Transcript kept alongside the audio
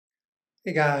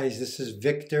Hey guys, this is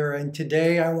Victor, and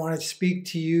today I want to speak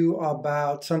to you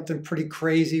about something pretty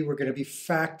crazy. We're going to be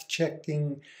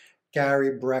fact-checking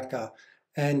Gary Brecka.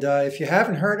 And if you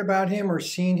haven't heard about him or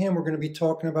seen him, we're going to be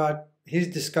talking about his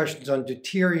discussions on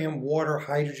deuterium, water,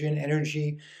 hydrogen,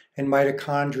 energy, and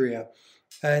mitochondria.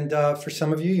 And for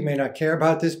some of you, you may not care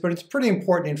about this, but it's pretty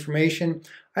important information.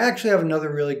 I actually have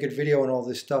another really good video on all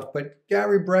this stuff, but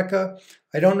Gary Brecka,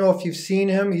 I don't know if you've seen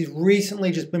him. He's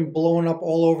recently just been blowing up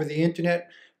all over the internet,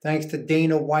 thanks to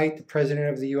Dana White, the president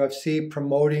of the UFC,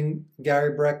 promoting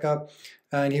Gary Brecka.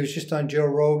 And he was just on Joe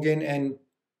Rogan, and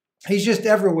he's just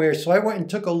everywhere. So I went and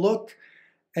took a look,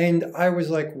 and I was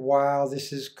like, wow,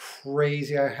 this is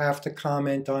crazy. I have to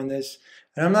comment on this.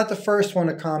 And I'm not the first one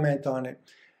to comment on it.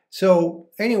 So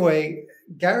anyway,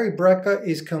 Gary Brecka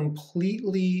is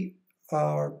completely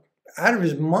out of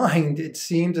his mind, it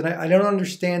seems, and I don't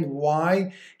understand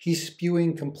why he's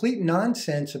spewing complete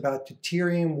nonsense about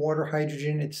deuterium, water,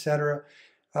 hydrogen, etc.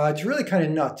 It's really kind of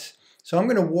nuts. So I'm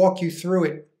going to walk you through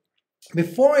it.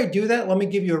 Before I do that, let me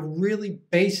give you a really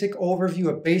basic overview,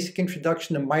 a basic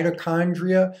introduction to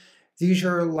mitochondria. These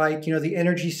are like, the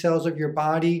energy cells of your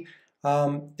body.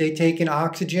 They take in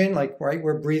oxygen, like, right,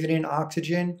 we're breathing in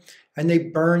oxygen, and they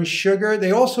burn sugar.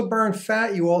 They also burn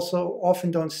fat. You also often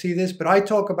don't see this, but I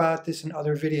talk about this in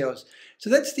other videos. So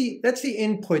that's the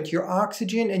input, your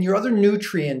oxygen and your other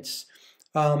nutrients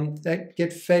that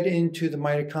get fed into the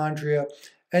mitochondria.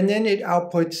 And then it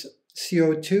outputs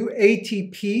CO2,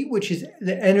 ATP, which is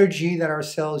the energy that our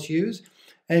cells use,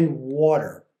 and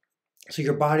water. So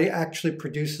your body actually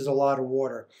produces a lot of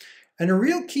water. And a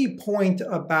real key point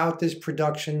about this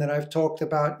production that I've talked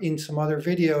about in some other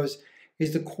videos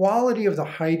is the quality of the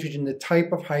hydrogen, the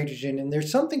type of hydrogen. And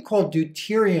there's something called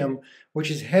deuterium,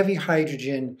 which is heavy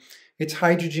hydrogen. It's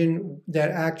hydrogen that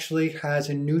actually has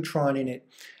a neutron in it.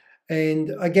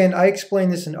 And again, I explain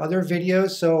this in other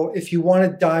videos. So if you want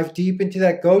to dive deep into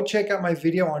that, go check out my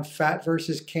video on fat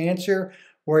versus cancer,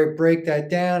 where I break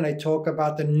that down. I talk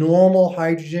about the normal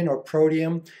hydrogen or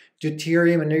protium,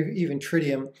 deuterium, and even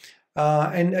tritium.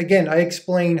 And again, I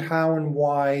explain how and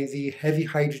why the heavy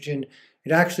hydrogen,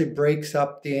 it actually breaks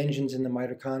up the engines in the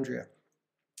mitochondria.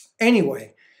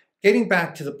 Anyway, getting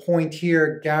back to the point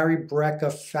here, Gary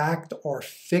Brecka, fact or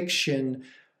fiction?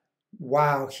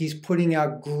 Wow, he's putting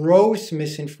out gross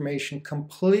misinformation,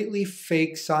 completely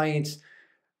fake science.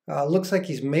 Looks like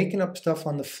he's making up stuff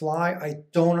on the fly. I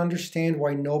don't understand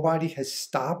why nobody has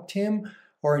stopped him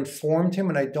or informed him,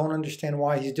 and I don't understand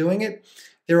why he's doing it.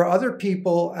 There are other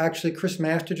people, actually Chris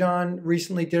Masterjohn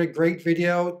recently did a great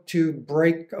video to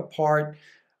break apart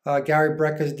Gary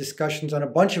Brecka's discussions on a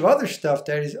bunch of other stuff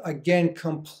that is, again,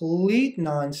 complete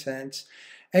nonsense.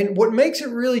 And what makes it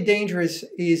really dangerous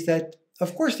is that,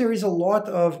 of course, there is a lot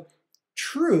of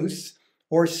truth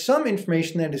or some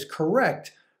information that is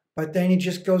correct, but then he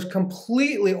just goes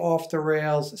completely off the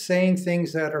rails, saying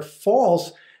things that are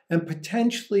false and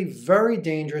potentially very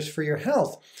dangerous for your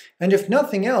health. And if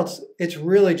nothing else, it's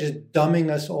really just dumbing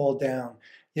us all down.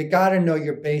 You got to know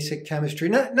your basic chemistry.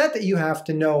 Not that you have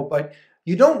to know, but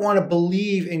you don't want to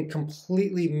believe in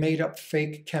completely made up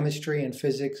fake chemistry and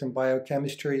physics and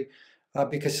biochemistry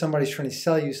because somebody's trying to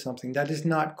sell you something. That is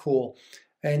not cool.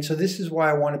 And so this is why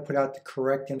I want to put out the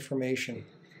correct information.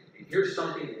 Here's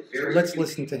something that very let's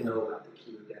listen to him. Know about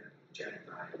the ketogenic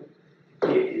diet.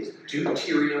 It is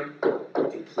deuterium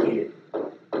depleted.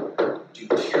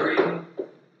 Deuterium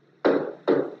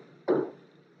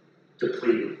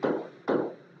depleted.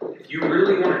 If you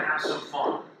really want to have some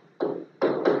fun,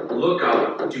 look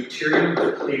up deuterium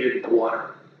depleted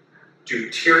water.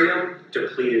 Deuterium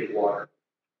depleted water.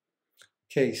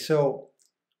 Okay, so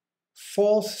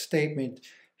false statement.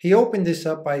 He opened this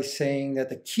up by saying that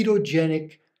the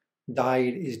ketogenic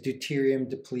diet is deuterium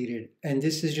depleted, and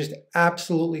this is just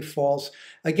absolutely false.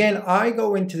 Again, I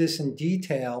go into this in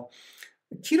detail.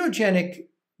 Ketogenic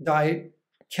diet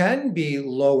can be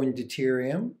low in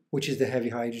deuterium, which is the heavy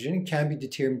hydrogen. It can be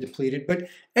deuterium depleted, but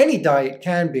any diet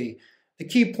can be. The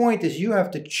key point is you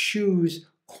have to choose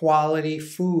quality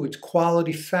foods,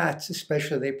 quality fats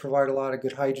especially. They provide a lot of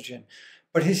good hydrogen.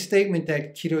 But his statement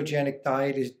that ketogenic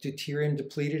diet is deuterium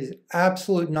depleted is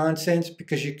absolute nonsense,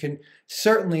 because you can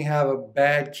certainly have a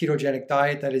bad ketogenic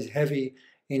diet that is heavy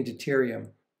in deuterium.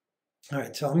 All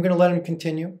right, so I'm going to let him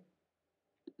continue.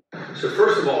 So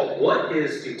first of all, what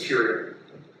is deuterium?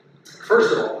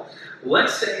 First of all,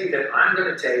 let's say that I'm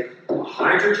going to take a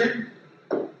hydrogen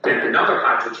and another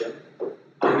hydrogen.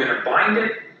 I'm going to bind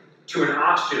it to an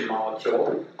oxygen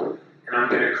molecule, and I'm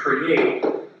going to create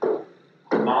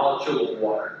a molecule of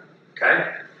water,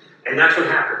 okay? And that's what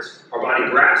happens. Our body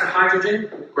grabs a hydrogen,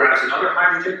 grabs another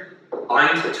hydrogen,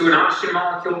 binds to an oxygen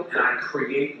molecule, and I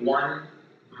create one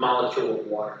molecule of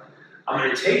water. I'm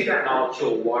going to take that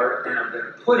molecule of water and I'm going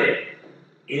to put it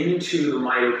into the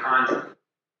mitochondria.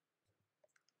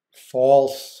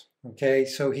 False. Okay,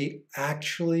 so he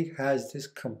actually has this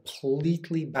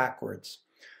completely backwards.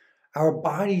 Our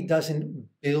body doesn't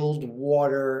build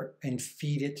water and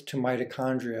feed it to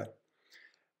mitochondria.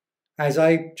 As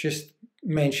I just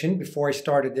mentioned before I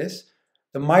started this,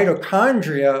 the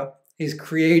mitochondria is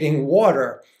creating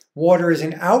water. Water is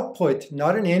an output,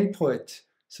 not an input.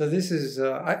 So this is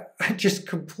just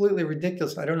completely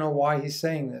ridiculous. I don't know why he's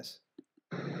saying this.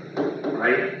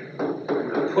 Right? I'm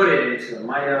going to put it into the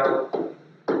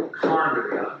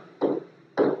mitochondria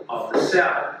of the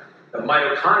cell. The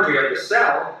mitochondria of the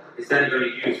cell is then going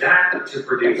to use that to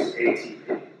produce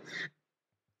ATP.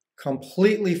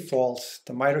 Completely false.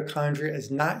 The mitochondria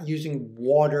is not using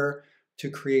water to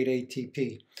create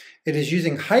ATP. It is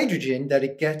using hydrogen that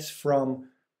it gets from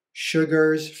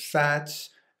sugars, fats,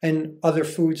 and other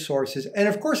food sources. And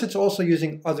of course, it's also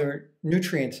using other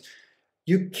nutrients.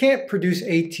 You can't produce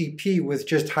ATP with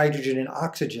just hydrogen and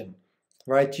oxygen,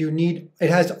 right? It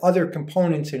has other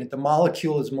components in it. The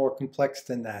molecule is more complex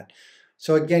than that.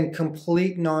 So again,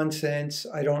 complete nonsense.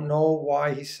 I don't know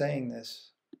why he's saying this.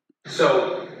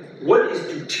 So what is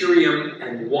deuterium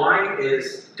and why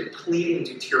is depleting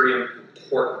deuterium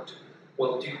important?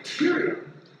 Well, deuterium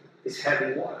is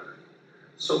heavy water.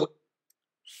 So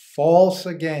false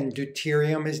again.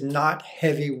 Deuterium is not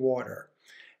heavy water.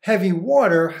 Heavy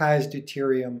water has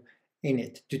deuterium in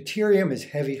it. Deuterium is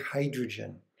heavy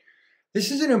hydrogen. This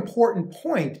is an important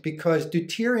point because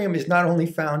deuterium is not only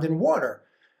found in water.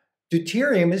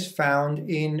 Deuterium is found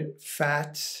in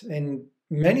fats and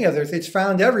many others. It's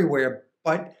found everywhere,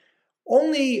 but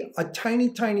only a tiny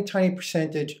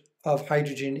percentage of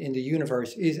hydrogen in the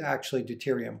universe is actually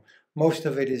deuterium. Most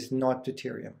of it is not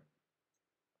deuterium.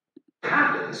 What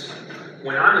happens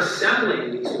when I'm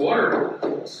assembling these water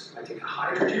molecules, I take a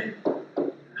hydrogen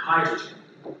and hydrogen,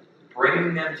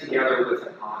 bringing them together with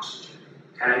an oxygen,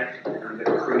 okay? And I'm going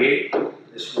to create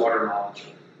this water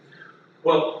molecule.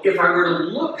 Well, if I were to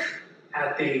look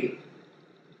at the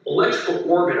electrical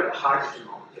orbit of a hydrogen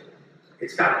molecule,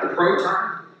 it's got a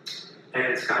proton and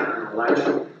it's got an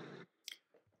electron.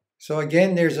 So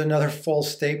again, there's another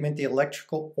false statement. The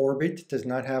electrical orbit does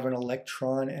not have an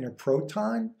electron and a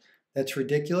proton. That's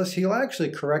ridiculous. He'll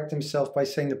actually correct himself by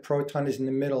saying the proton is in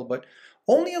the middle, but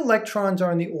only electrons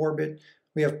are in the orbit.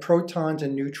 We have protons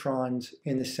and neutrons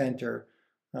in the center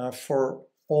for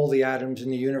all the atoms in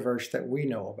the universe that we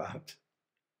know about.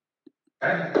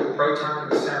 Okay, proton in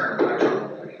the center and electron in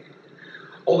the middle.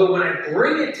 Although when I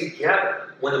bring it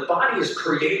together, when the body is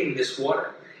creating this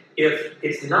water, if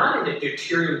it's not in a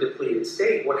deuterium depleted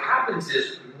state, what happens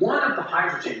is one of the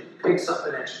hydrogen picks up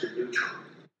an extra neutron.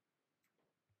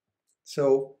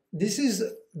 So this is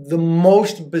the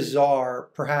most bizarre,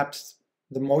 perhaps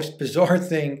the most bizarre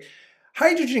thing.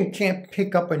 Hydrogen can't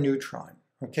pick up a neutron,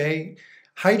 okay?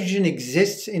 Hydrogen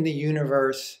exists in the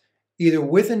universe either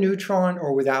with a neutron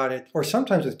or without it, or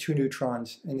sometimes with two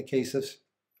neutrons in the case of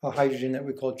a hydrogen that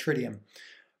we call tritium.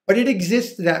 But it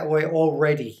exists that way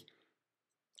already.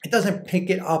 It doesn't pick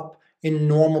it up in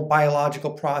normal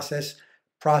biological processes.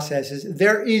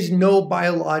 There is no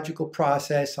biological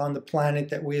process on the planet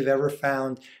that we have ever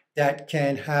found that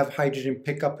can have hydrogen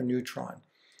pick up a neutron.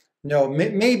 No,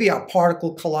 maybe our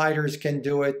particle colliders can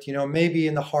do it, you know, maybe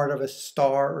in the heart of a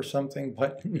star or something,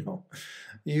 but no,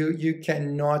 you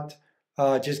cannot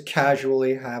just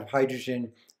casually have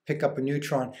hydrogen pick up a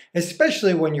neutron,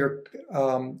 especially when you're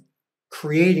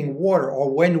creating water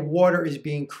or when water is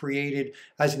being created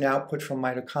as an output from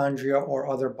mitochondria or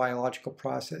other biological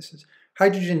processes.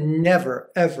 Hydrogen never,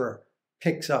 ever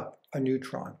picks up a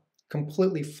neutron.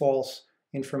 Completely false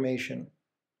information.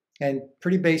 And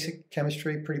pretty basic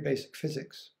chemistry, pretty basic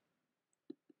physics.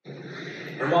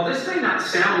 And while this may not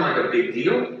sound like a big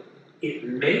deal, it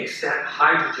makes that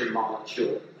hydrogen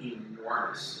molecule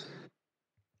enormous.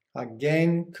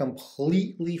 Again,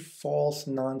 completely false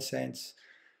nonsense.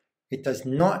 It does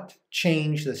not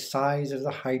change the size of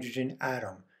the hydrogen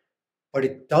atom, but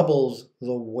it doubles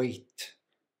the weight.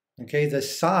 Okay, the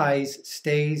size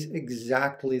stays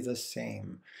exactly the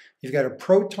same. You've got a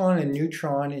proton and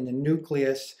neutron in the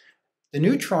nucleus. The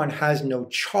neutron has no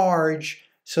charge,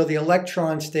 so the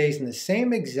electron stays in the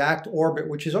same exact orbit,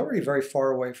 which is already very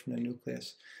far away from the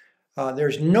nucleus.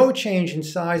 There's no change in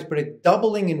size, but a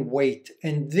doubling in weight.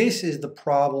 And this is the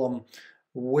problem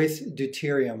with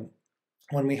deuterium.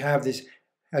 When we have this,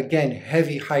 again,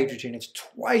 heavy hydrogen, it's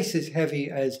twice as heavy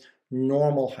as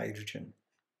normal hydrogen.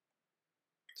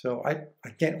 So I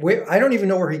don't even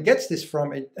know where he gets this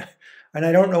from. And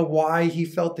I don't know why he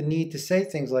felt the need to say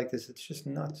things like this. It's just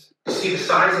nuts. See the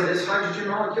size of this hydrogen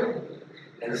molecule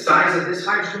and the size of this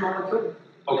hydrogen molecule?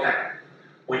 Okay.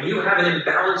 When you have an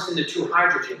imbalance in the two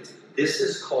hydrogens, this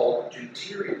is called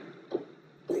deuterium.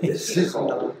 This is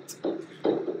called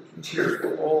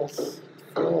deuterium.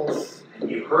 False. And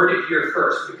you heard it here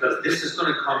first, because this is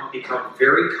going to become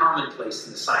very commonplace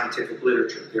in the scientific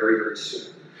literature very, very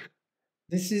soon.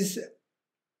 This is,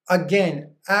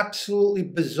 again, absolutely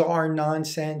bizarre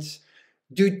nonsense.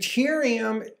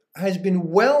 Deuterium has been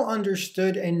well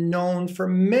understood and known for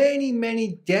many,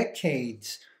 many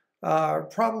decades,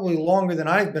 probably longer than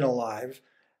I've been alive.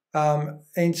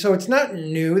 And so it's not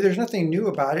new. There's nothing new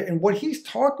about it. And what he's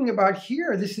talking about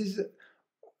here,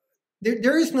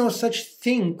 there is no such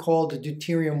thing called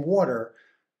deuterium water.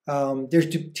 There's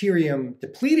deuterium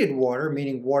depleted water,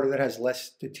 meaning water that has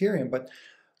less deuterium, but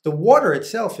the water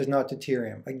itself is not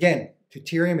deuterium. Again,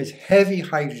 deuterium is heavy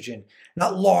hydrogen,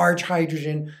 not large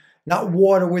hydrogen, not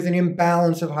water with an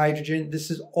imbalance of hydrogen.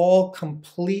 This is all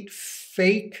complete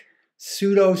fake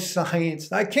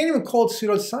pseudoscience. I can't even call it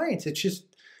pseudoscience. It's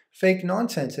just fake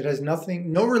nonsense. It has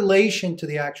no relation to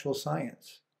the actual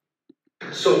science.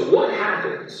 So what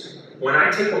happens when I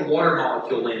take a water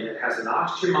molecule in that has an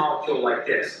oxygen molecule like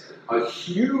this, a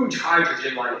huge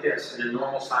hydrogen like this, and a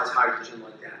normal size hydrogen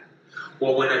like that?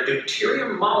 Well, when a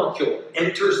deuterium molecule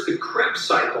enters the Krebs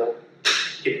cycle,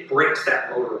 it breaks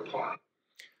that motor apart.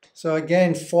 So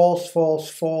again, false.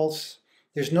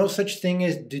 There's no such thing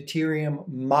as deuterium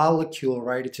molecule,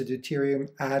 right? It's a deuterium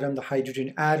atom, the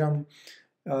hydrogen atom.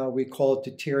 We call it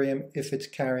deuterium if it's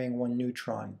carrying one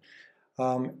neutron.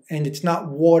 And it's not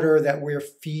water that we're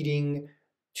feeding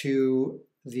to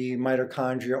the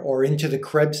mitochondria or into the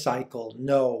Krebs cycle.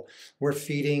 No, we're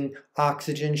feeding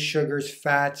oxygen, sugars,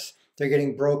 fats. They're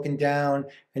getting broken down,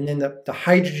 and then the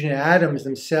hydrogen atoms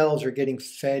themselves are getting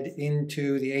fed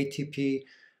into the ATP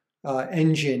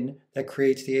engine that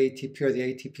creates the ATP or the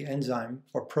ATP enzyme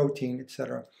or protein,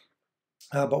 etc.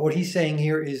 But what he's saying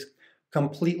here is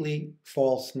completely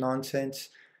false nonsense.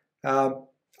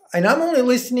 And I'm only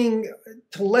listening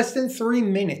to less than 3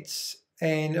 minutes,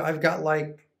 and I've got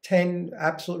like 10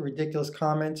 absolute ridiculous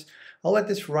comments. I'll let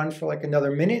this run for like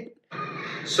another minute.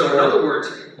 So in other words,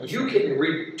 you can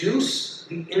reduce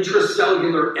the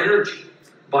intracellular energy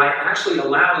by actually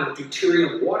allowing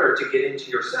deuterium water to get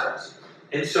into your cells.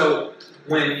 And so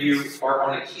when you are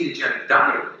on a ketogenic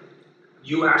diet,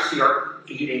 you actually are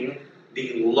eating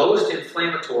the lowest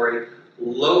inflammatory,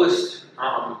 lowest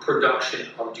production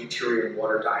of deuterium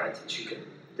water diet that you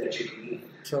can eat.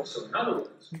 So in other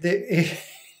words,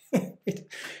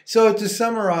 so to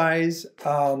summarize,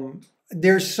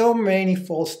 there's so many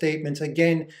false statements.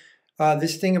 Again,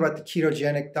 this thing about the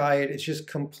ketogenic diet is just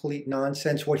complete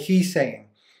nonsense. What he's saying,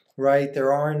 right?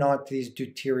 There are not these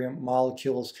deuterium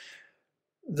molecules.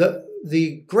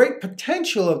 The great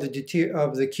potential of the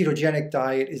ketogenic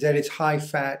diet is that it's high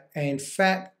fat, and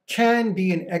fat can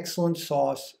be an excellent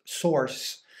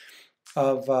source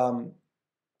of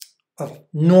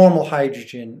normal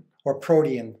hydrogen or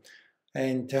protein,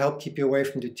 and to help keep you away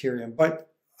from deuterium. But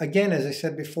again, as I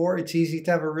said before, it's easy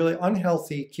to have a really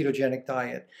unhealthy ketogenic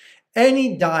diet.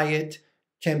 Any diet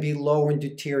can be low in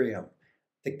deuterium.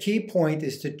 The key point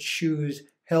is to choose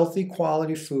healthy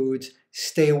quality foods,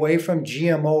 stay away from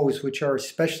GMOs, which are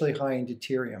especially high in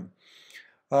deuterium.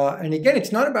 And again,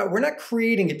 it's not about, we're not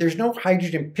creating it. There's no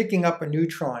hydrogen picking up a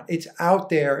neutron. It's out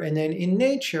there. And then in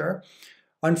nature,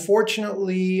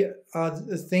 unfortunately,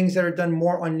 the things that are done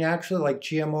more unnaturally, like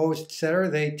GMOs, etc.,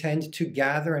 they tend to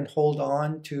gather and hold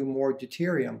on to more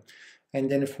deuterium. And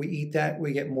then if we eat that,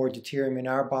 we get more deuterium in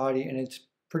our body, and it's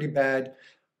pretty bad.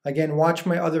 Again, watch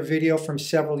my other video from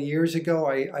several years ago.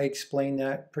 I explain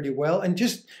that pretty well. And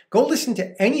just go listen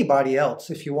to anybody else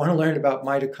if you want to learn about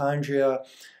mitochondria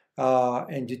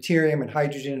and deuterium and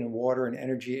hydrogen and water and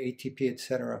energy, ATP,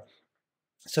 etc.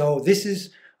 So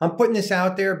I'm putting this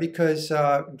out there because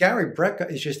Gary Brecka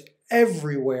is just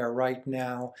everywhere right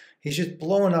now. He's just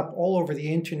blowing up all over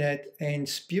the internet and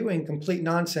spewing complete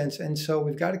nonsense. And so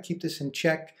we've got to keep this in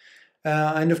check.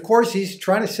 And of course, he's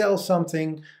trying to sell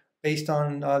something based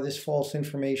on this false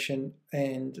information.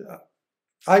 And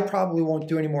I probably won't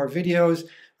do any more videos.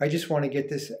 I just want to get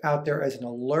this out there as an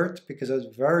alert because I was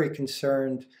very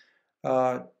concerned.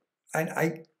 I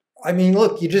mean,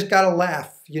 look, you just got to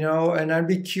laugh, and I'd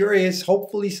be curious.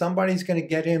 Hopefully somebody's going to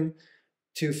get him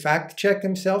to fact check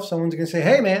himself. Someone's going to say,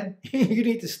 hey, man, you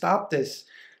need to stop this.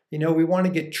 We want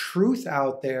to get truth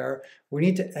out there. We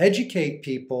need to educate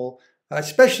people,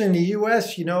 especially in the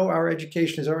US. Our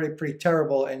education is already pretty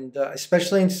terrible, and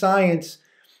especially in science,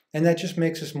 and that just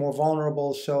makes us more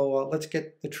vulnerable. So let's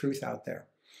get the truth out there.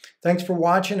 Thanks for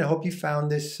watching. I hope you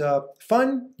found this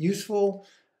fun, useful,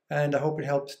 and I hope it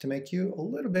helps to make you a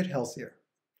little bit healthier.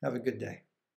 Have a good day.